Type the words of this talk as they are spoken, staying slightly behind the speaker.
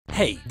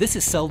Hey, this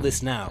is Sell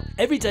This Now.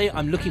 Every day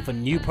I'm looking for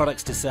new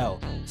products to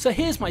sell. So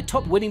here's my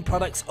top winning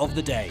products of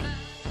the day.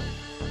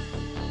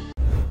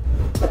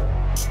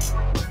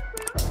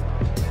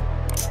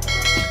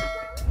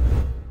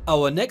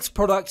 Our next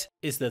product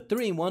is the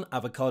 3-in-1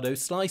 avocado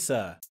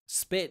slicer.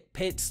 Spit,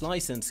 pit,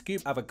 slice and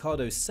scoop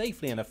avocados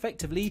safely and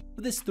effectively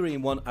with this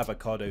 3-in-1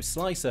 avocado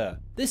slicer.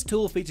 This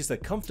tool features a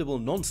comfortable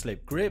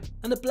non-slip grip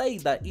and a blade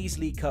that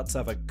easily cuts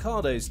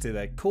avocados to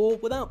their core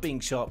without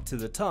being sharp to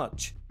the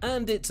touch.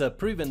 And it's a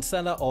proven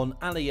seller on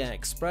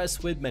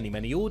AliExpress with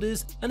many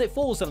orders, and it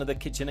falls under the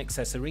kitchen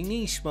accessory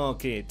niche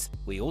market.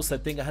 We also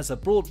think it has a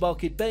broad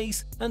market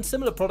base, and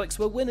similar products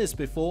were winners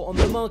before on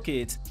the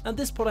market. And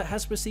this product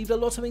has received a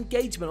lot of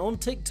engagement on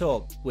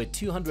TikTok with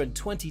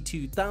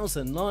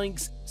 222,000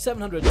 likes,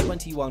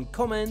 721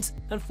 comments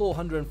and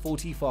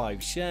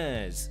 445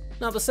 shares.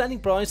 Now the selling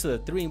price of the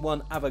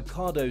 3-in-1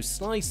 avocado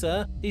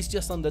slicer is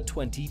just under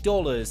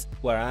 $20,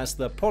 whereas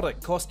the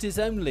product cost is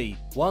only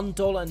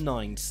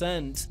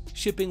 $1.09.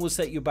 Shipping will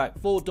set you back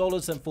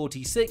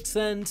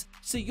 $4.46,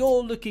 so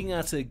you're looking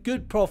at a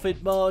good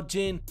profit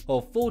margin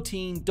of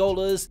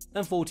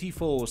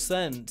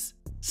 $14.44.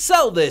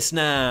 Sell this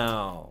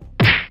now!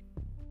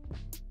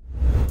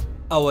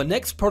 Our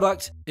next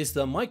product is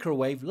the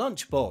microwave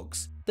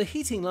lunchbox. The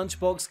heating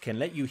lunchbox can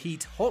let you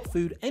heat hot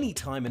food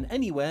anytime and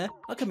anywhere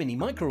like a mini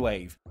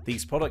microwave.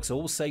 These products are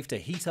all safe to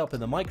heat up in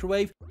the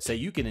microwave so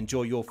you can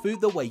enjoy your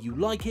food the way you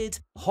like it,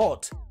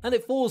 hot, and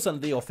it falls under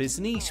the office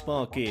niche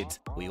market.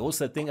 We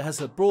also think it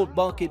has a broad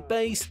market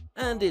base,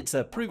 and it's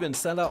a proven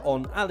seller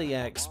on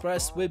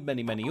AliExpress with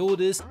many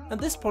orders, and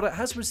this product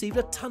has received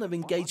a ton of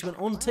engagement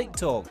on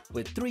TikTok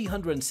with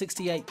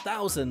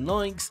 368,000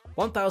 likes,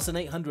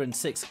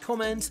 1,806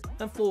 comments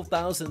and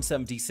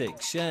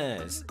 4,076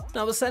 shares.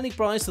 Now the selling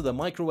price of the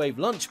microwave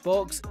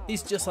lunchbox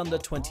is just under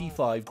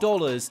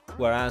 $25,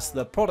 whereas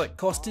the product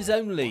cost is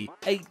only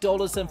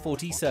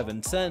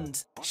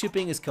 $8.47.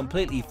 Shipping is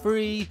completely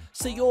free,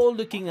 so you're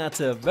looking at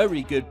a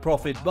very good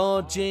profit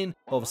margin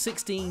of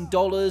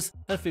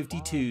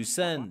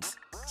 $16.52.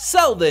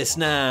 Sell this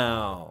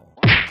now!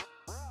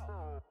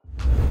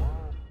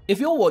 If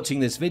you're watching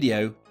this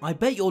video, I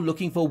bet you're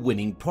looking for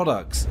winning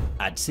products.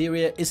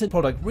 Adseria is a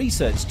product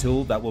research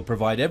tool that will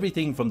provide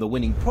everything from the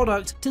winning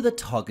product to the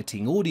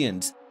targeting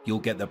audience. You'll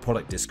get the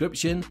product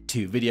description,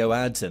 2 video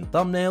ads and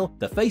thumbnail,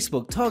 the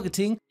Facebook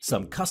targeting,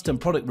 some custom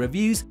product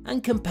reviews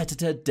and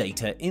competitor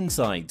data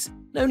insights.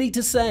 No need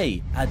to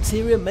say,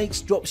 Adseria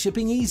makes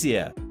dropshipping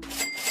easier.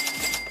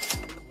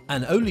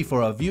 And only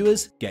for our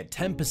viewers, get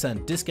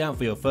 10% discount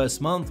for your first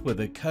month with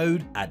the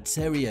code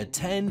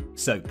ADSERIA10.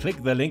 So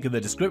click the link in the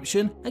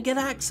description and get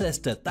access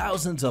to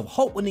thousands of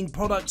hot winning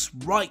products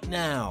right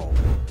now.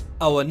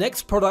 Our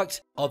next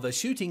product are the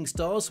Shooting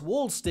Stars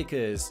wall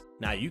stickers.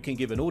 Now you can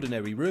give an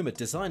ordinary room a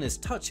designer's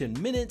touch in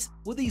minutes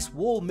with these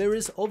wall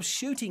mirrors of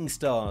shooting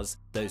stars.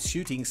 Those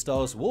Shooting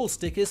Stars wall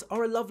stickers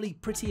are a lovely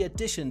pretty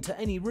addition to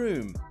any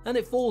room, and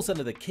it falls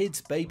under the kids,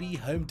 baby,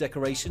 home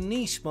decoration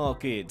niche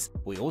market.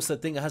 We also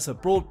think it has a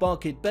broad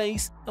market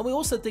base, and we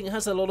also think it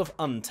has a lot of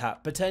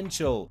untapped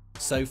potential.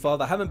 So far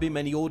there haven't been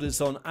many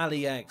orders on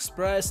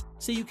AliExpress,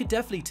 so you could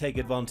definitely take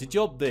advantage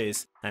of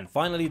this. And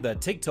finally, the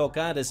TikTok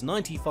ad has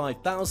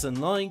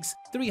 95,000 likes,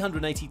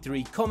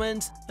 383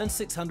 comments and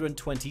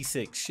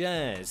 626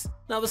 shares.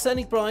 Now the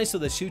selling price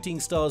of the Shooting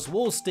Stars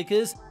wall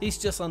stickers is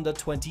just under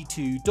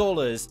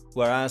 $22,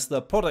 whereas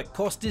the product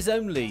cost is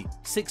only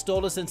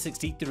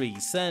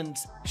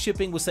 $6.63.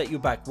 Shipping will set you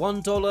back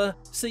 $1,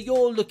 so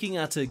you're looking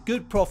at a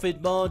good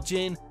profit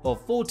margin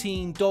of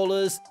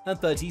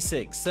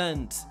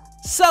 $14.36.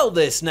 Sell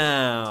this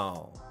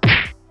now!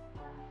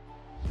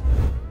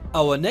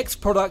 Our next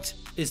product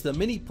is the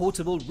mini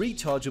portable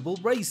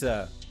rechargeable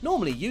razor.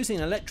 Normally using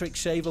an electric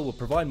shaver will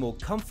provide more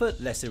comfort,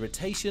 less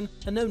irritation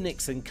and no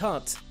nicks and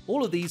cuts.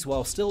 All of these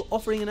while still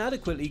offering an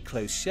adequately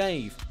close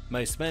shave.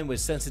 Most men with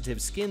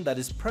sensitive skin that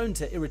is prone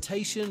to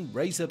irritation,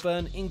 razor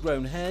burn,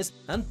 ingrown hairs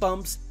and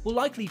bumps will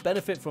likely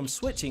benefit from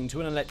switching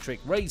to an electric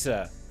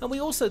razor. And we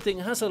also think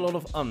it has a lot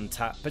of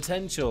untapped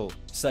potential.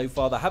 So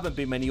far there haven't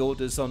been many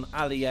orders on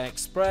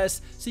AliExpress,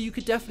 so you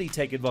could definitely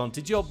take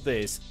advantage of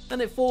this.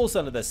 And it falls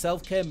under the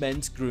self-care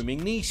men's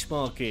grooming niche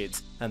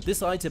market. And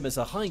this item has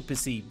a high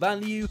perceived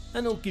value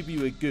and it'll give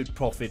you a good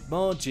profit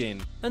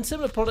margin. And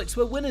similar products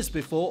were winners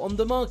before on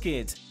the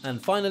market.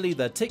 And finally,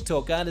 the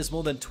TikTok ad has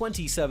more than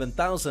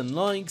 27,000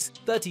 likes,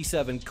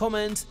 37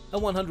 comments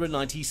and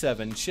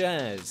 197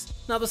 shares.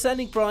 Now the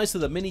selling price of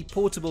the mini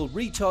portable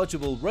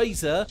rechargeable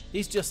razor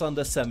is just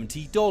under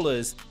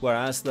 $70,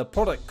 whereas the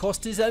product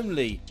cost is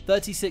only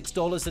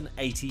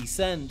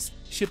 $36.80.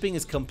 Shipping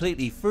is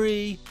completely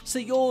free, so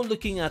you're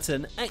looking at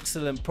an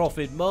excellent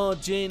profit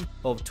margin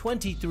of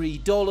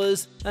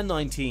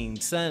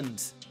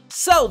 $23.19.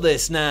 Sell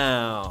this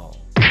now!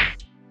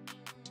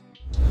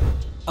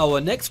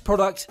 Our next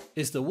product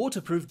is the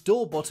waterproof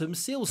door bottom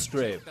seal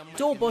strip.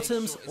 Door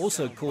bottoms,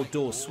 also called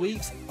door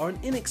sweeps, are an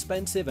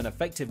inexpensive and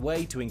effective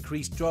way to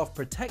increase draft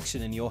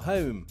protection in your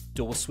home.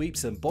 Door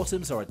sweeps and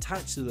bottoms are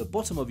attached to the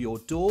bottom of your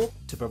door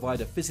to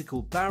provide a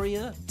physical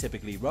barrier,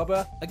 typically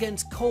rubber,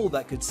 against cold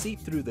that could seep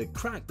through the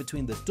crack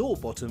between the door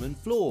bottom and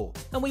floor.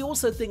 And we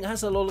also think it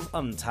has a lot of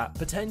untapped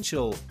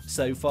potential.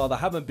 So far there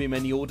haven't been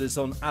many orders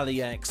on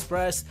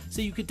AliExpress, so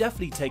you could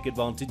definitely take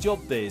advantage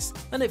of this,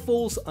 and it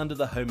falls under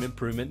the home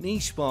improvement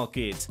niche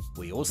market.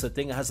 We also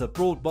think it has a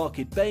broad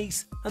market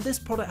base, and this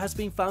product has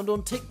been found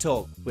on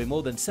TikTok with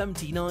more than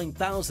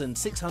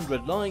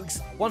 79,600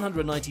 likes,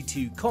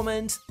 192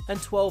 comments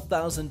and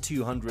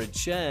 12,200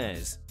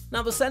 shares.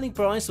 Now the selling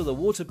price of the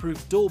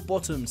waterproof door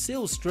bottom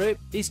seal strip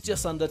is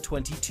just under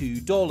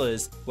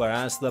 $22,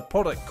 whereas the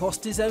product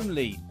cost is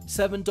only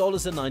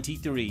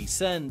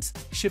 $7.93.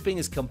 Shipping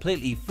is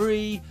completely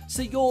free,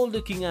 so you're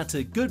looking at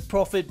a good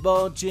profit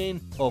margin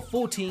of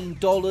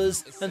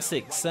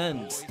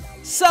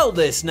 $14.06. Sell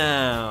this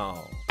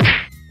now!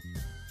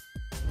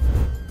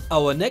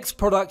 Our next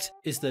product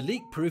is the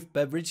leak-proof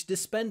beverage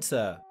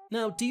dispenser.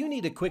 Now, do you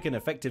need a quick and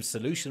effective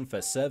solution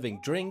for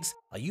serving drinks?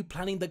 Are you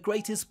planning the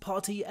greatest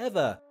party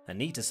ever and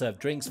need to serve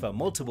drinks for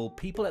multiple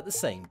people at the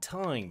same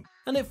time?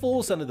 And it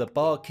falls under the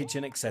bar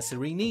kitchen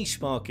accessory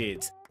niche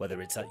market.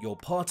 Whether it's at your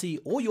party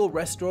or your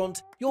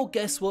restaurant, your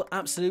guests will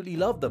absolutely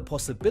love the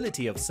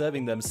possibility of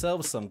serving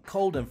themselves some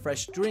cold and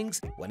fresh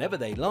drinks whenever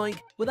they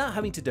like, without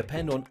having to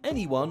depend on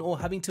anyone or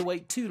having to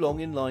wait too long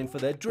in line for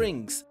their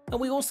drinks. And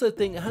we also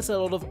think it has a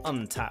lot of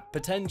untapped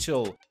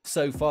potential.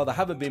 So far there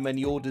haven't been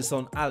many orders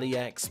on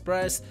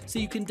AliExpress, so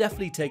you can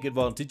definitely take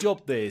advantage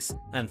of this.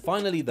 And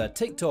finally, the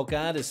TikTok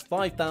ad is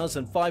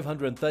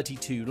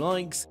 5,532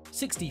 likes,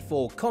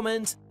 64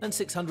 comments and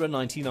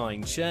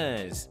 699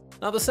 shares.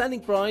 Now the selling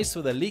price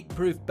for the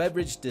leak-proof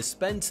beverage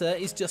dispenser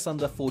is just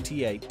under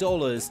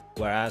 $48,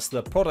 whereas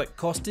the product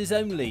cost is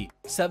only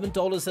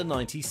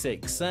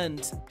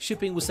 $7.96.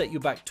 Shipping will set you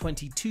back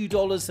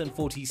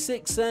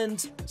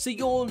 $22.46, so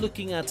you're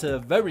looking at a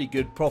very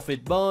good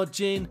profit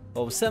margin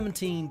of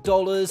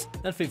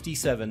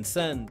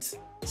 $17.57.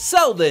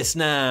 Sell this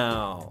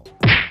now!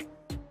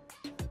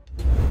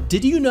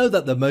 Did you know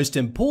that the most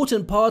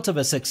important part of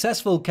a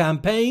successful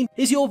campaign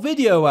is your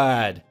video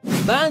ad?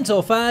 Vans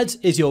Off Ads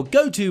is your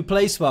go-to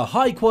place for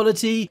high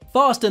quality,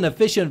 fast and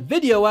efficient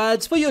video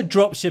ads for your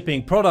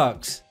dropshipping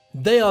products.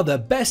 They are the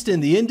best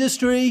in the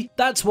industry,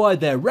 that's why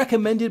they're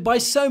recommended by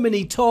so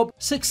many top,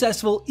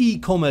 successful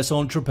e-commerce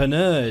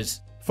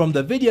entrepreneurs. From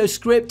the video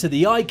script to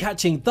the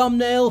eye-catching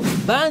thumbnail,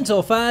 Vans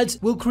Off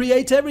Ads will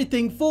create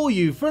everything for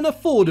you for an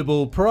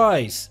affordable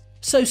price.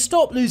 So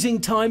stop losing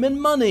time and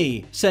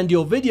money. Send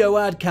your video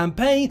ad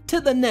campaign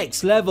to the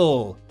next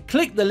level.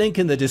 Click the link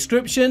in the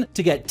description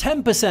to get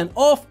 10%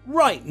 off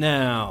right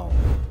now.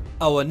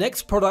 Our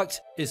next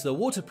product is the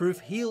waterproof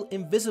heel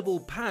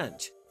invisible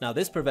patch. Now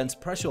this prevents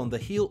pressure on the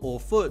heel or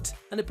foot,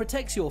 and it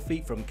protects your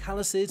feet from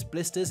calluses,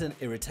 blisters and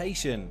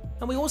irritation.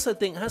 And we also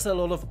think it has a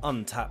lot of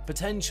untapped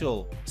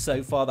potential.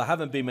 So far there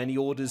haven't been many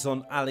orders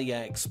on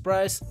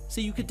AliExpress, so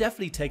you could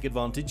definitely take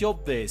advantage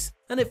of this.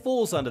 And it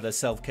falls under the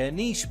self-care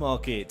niche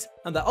market,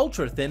 and they're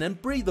ultra thin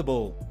and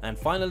breathable. And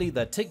finally,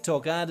 the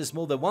TikTok ad has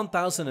more than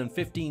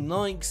 1,015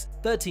 likes,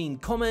 13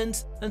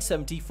 comments and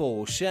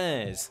 74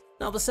 shares.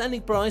 Now the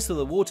selling price of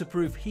the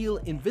waterproof heel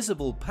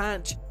invisible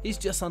patch is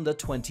just under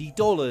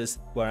 $20,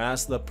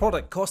 whereas the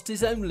product cost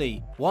is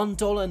only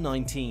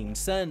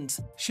 $1.19.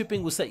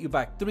 Shipping will set you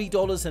back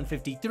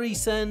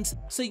 $3.53,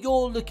 so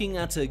you're looking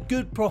at a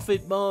good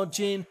profit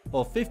margin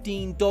of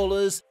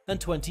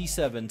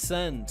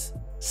 $15.27.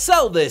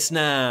 Sell this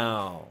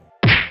now!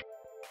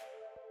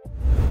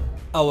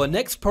 Our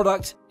next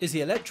product is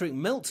the electric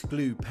melt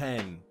glue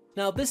pen.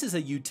 Now this is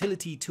a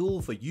utility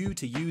tool for you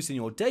to use in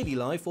your daily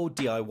life or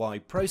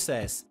DIY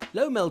process.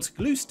 Low melt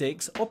glue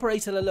sticks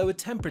operate at a lower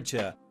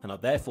temperature and are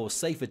therefore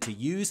safer to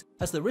use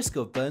as the risk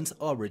of burns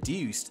are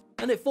reduced.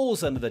 And it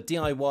falls under the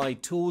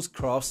DIY tools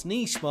crafts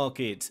niche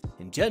market.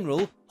 In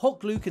general, hot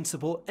glue can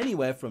support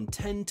anywhere from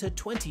 10 to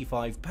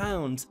 25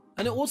 pounds.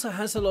 And it also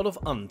has a lot of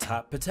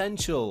untapped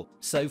potential.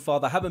 So far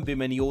there haven't been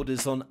many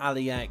orders on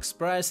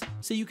AliExpress,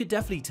 so you could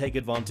definitely take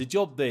advantage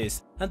of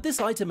this. And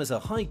this item has a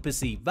high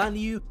perceived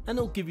value and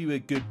it'll give you a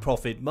good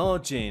profit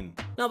margin.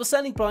 Now the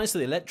selling price of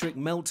the electric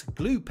melt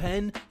glue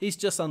pen is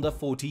just under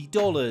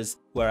 $40,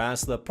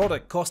 whereas the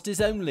product cost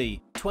is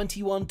only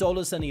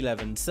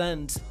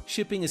 $21.11.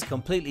 Shipping is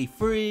completely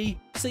free,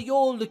 so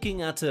you're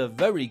looking at a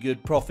very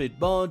good profit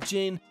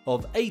margin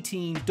of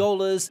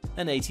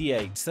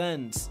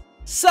 $18.88.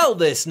 Sell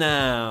this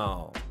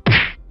now!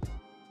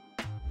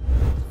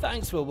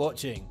 Thanks for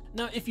watching.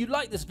 Now if you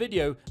like this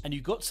video and you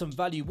got some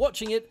value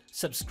watching it,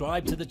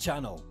 subscribe to the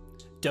channel.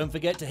 Don't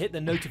forget to hit the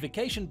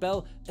notification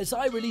bell as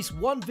I release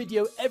one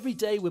video every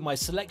day with my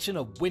selection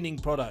of winning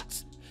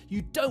products.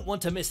 You don't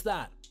want to miss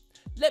that.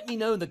 Let me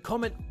know in the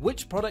comment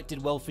which product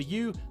did well for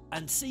you,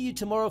 and see you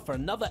tomorrow for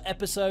another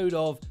episode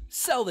of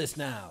Sell This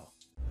Now.